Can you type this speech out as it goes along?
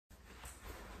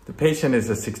The patient is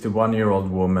a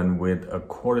 61-year-old woman with a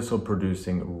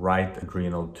cortisol-producing right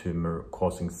adrenal tumor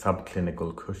causing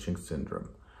subclinical Cushing syndrome.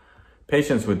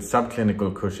 Patients with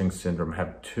subclinical Cushing syndrome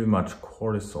have too much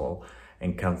cortisol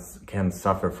and can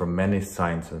suffer from many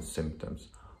signs and symptoms: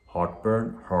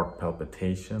 heartburn, heart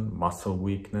palpitation, muscle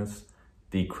weakness,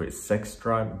 decreased sex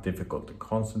drive, difficulty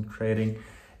concentrating,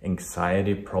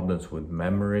 anxiety, problems with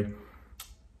memory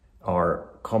are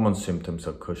common symptoms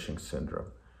of Cushing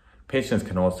syndrome. Patients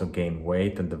can also gain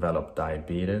weight and develop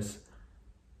diabetes.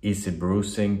 Easy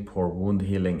bruising, poor wound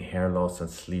healing, hair loss, and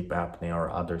sleep apnea are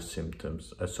other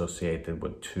symptoms associated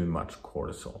with too much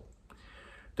cortisol.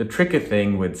 The tricky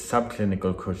thing with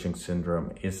subclinical Cushing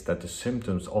syndrome is that the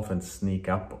symptoms often sneak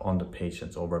up on the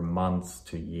patients over months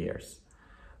to years.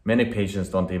 Many patients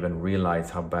don't even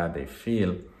realize how bad they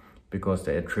feel because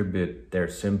they attribute their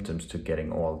symptoms to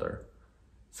getting older.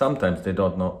 Sometimes they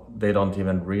don't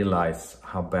even realize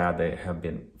how bad they have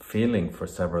been feeling for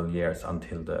several years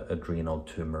until the adrenal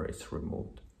tumor is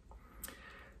removed.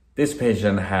 This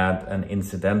patient had an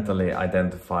incidentally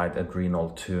identified adrenal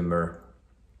tumor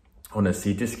on a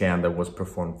CT scan that was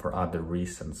performed for other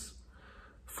reasons.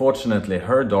 Fortunately,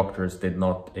 her doctors did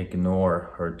not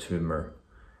ignore her tumor.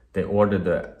 They ordered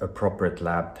the appropriate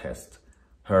lab test.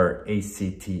 Her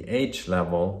ACTH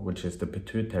level, which is the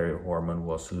pituitary hormone,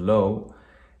 was low,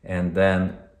 and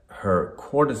then her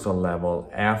cortisol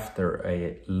level after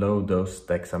a low-dose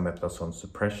dexamethasone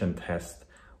suppression test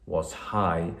was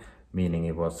high, meaning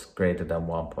it was greater than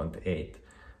 1.8.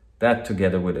 That,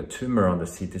 together with a tumor on the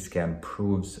CT scan,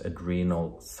 proves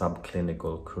adrenal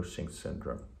subclinical Cushing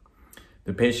syndrome.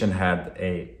 The patient had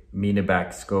a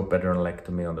mini-back scope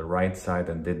adrenalectomy on the right side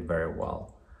and did very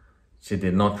well. She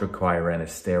did not require any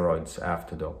steroids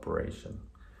after the operation.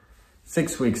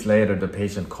 6 weeks later, the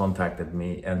patient contacted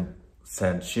me and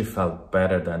said she felt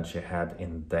better than she had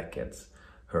in decades.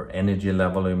 Her energy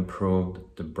level improved,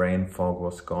 the brain fog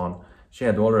was gone. She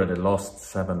had already lost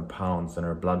 7 pounds and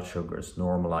her blood sugars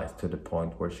normalized to the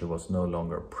point where she was no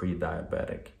longer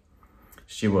pre-diabetic.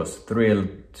 She was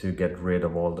thrilled to get rid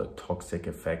of all the toxic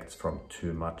effects from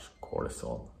too much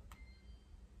cortisol.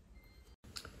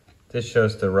 This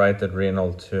shows the right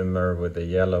adrenal tumor with the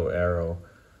yellow arrow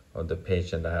of the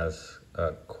patient that has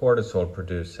a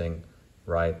cortisol-producing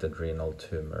right adrenal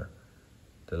tumor.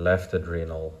 The left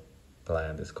adrenal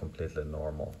gland is completely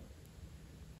normal.